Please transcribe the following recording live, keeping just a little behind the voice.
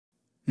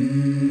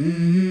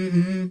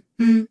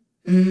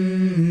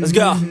Let's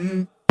go.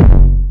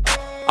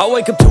 I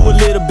wake up to a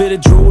little bit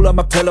of drool on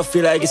my pillow,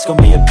 feel like it's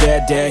gonna be a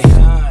bad day.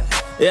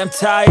 Yeah, I'm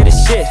tired of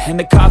shit, and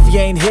the coffee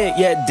ain't hit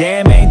yet,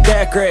 damn, ain't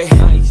that great.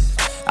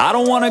 I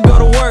don't wanna go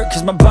to work,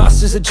 cause my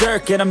boss is a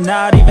jerk, and I'm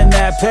not even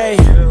that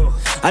paid.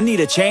 I need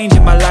a change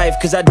in my life,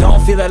 cause I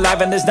don't feel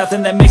alive, and there's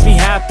nothing that makes me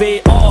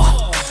happy.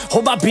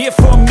 Hold my beer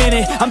for a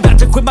minute, I'm about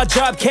to quit my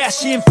job,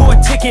 cash in for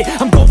a ticket.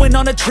 I'm going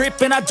on a trip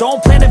and I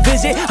don't plan to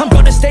visit. I'm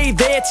gonna stay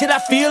there till I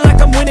feel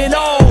like I'm winning,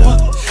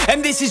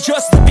 and this is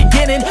just the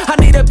beginning. I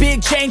need a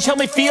big change, help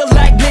me feel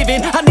like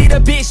living. I need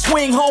a big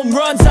swing, home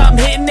runs I'm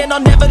hitting, and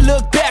I'll never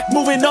look back,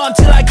 moving on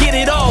till I get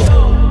it all.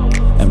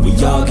 And we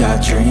all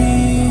got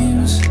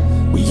dreams,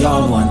 we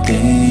all want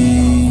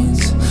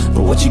things,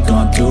 but what you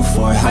gonna do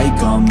for it? How you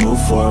gonna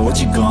move for it? What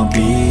you gonna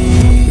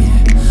be?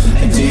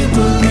 And do you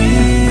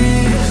believe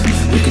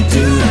you can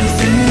do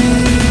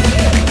anything?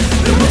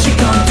 But what you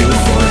gonna do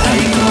for it? How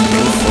you gonna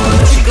move for it?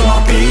 What you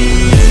gonna be?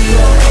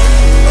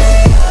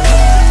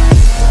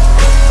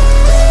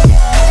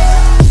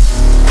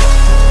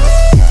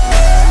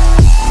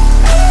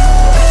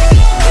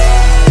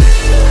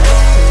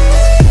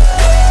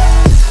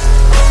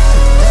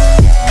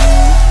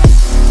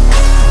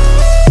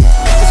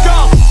 Let's go!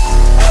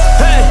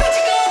 Hey!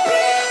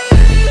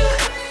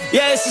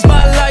 Yeah, this is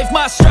my life,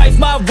 my strife,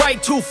 my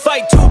right to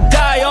fight, to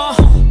die on.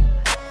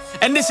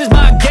 And this is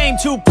my game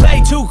to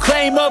play, to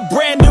claim a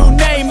brand new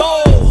name,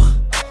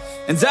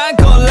 And I ain't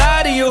gonna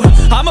lie to you,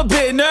 I'm a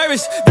bit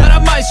nervous that I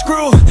might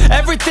screw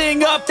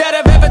everything up that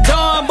I've ever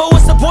done. But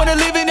what's the point of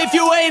living if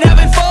you ain't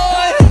having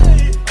fun?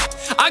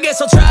 I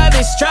guess I'll try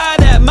this, try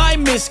that, might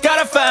miss,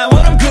 gotta find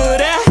what I'm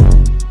good at.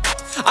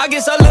 I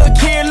guess I look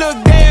here,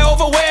 look there,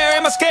 over where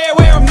am I scared,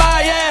 where am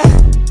I at?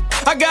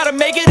 I gotta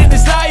make it in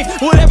this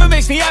life, whatever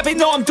makes me happy,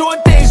 know I'm doing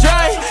things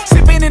right.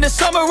 Sipping in the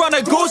summer on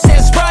a goose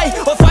and Sprite,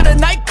 or find a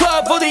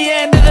nightclub for the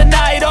end of the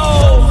night,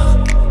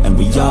 And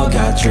we all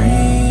got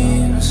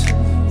dreams,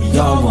 we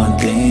all want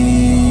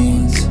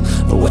things,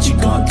 but what you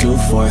gonna do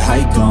for it? How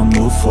you gonna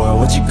move for it?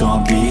 What you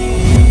gonna be?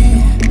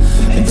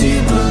 And do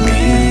you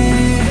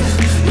believe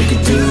you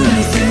can do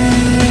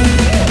anything?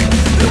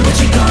 But what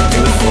you gonna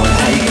do for it?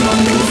 How you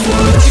gonna move for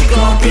it? What you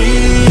gonna be?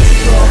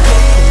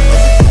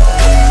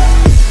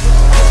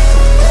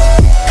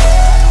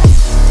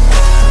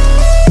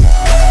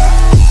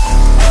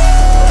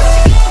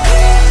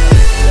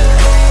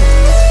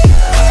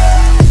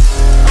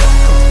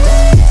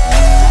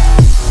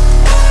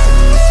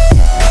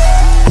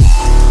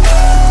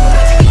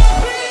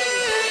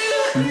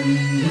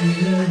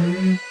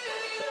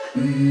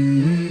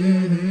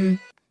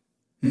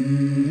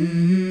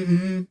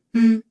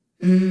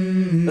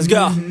 Let's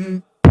go.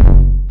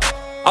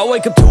 I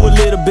wake up to a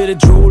little bit of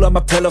drool on my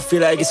pillow,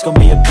 feel like it's gonna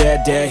be a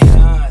bad day.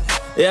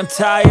 Yeah, I'm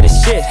tired of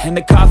shit, and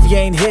the coffee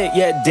ain't hit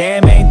yet,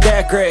 damn, ain't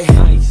that great.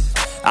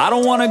 I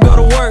don't wanna go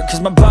to work, cause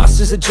my boss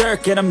is a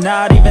jerk, and I'm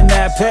not even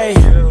that paid.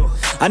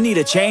 I need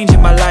a change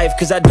in my life,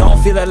 cause I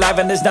don't feel alive,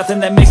 and there's nothing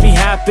that makes me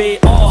happy.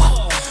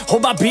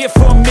 Hold my beer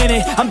for a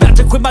minute, I'm about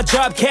to quit my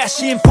job,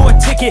 cash in for a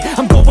ticket.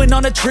 I'm going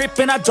on a trip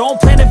and I don't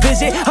plan to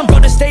visit. I'm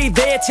gonna stay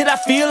there till I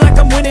feel like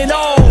I'm winning,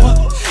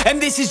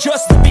 and this is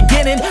just the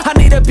beginning. I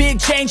need a big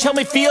change, help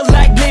me feel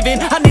like living.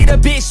 I need a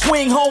big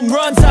swing, home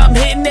runs I'm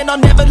hitting, and I'll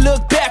never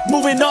look back,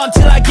 moving on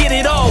till I get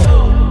it all.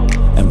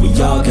 And we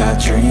all got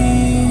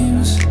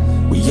dreams,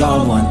 we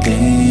all want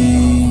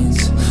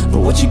things,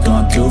 but what you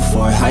gonna do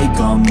for it? How you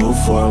gonna move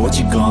for it? What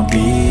you gonna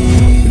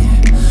be?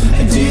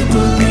 And do you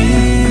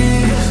believe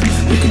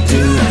you can do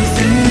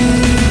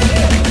anything?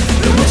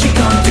 But what you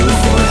gonna do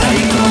for it? How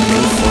you gonna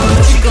move for it?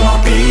 What you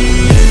gonna be?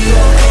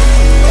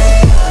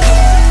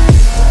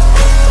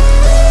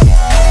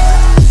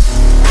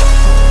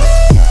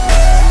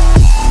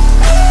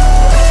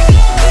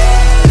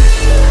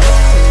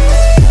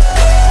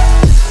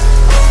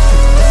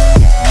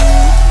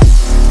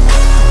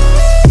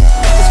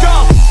 Let's go!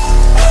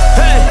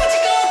 Hey!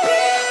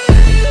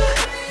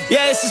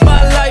 Yeah, this is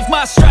my life,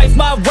 my strife,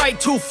 my right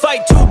to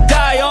fight, to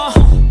die on.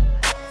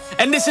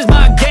 And this is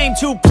my game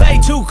to play,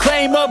 to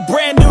claim a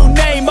brand new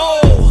name,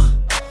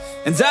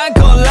 And I ain't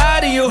gonna lie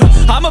to you,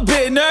 I'm a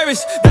bit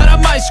nervous that I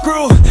might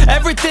screw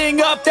everything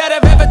up that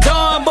I've ever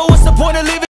done. But what's the point of living?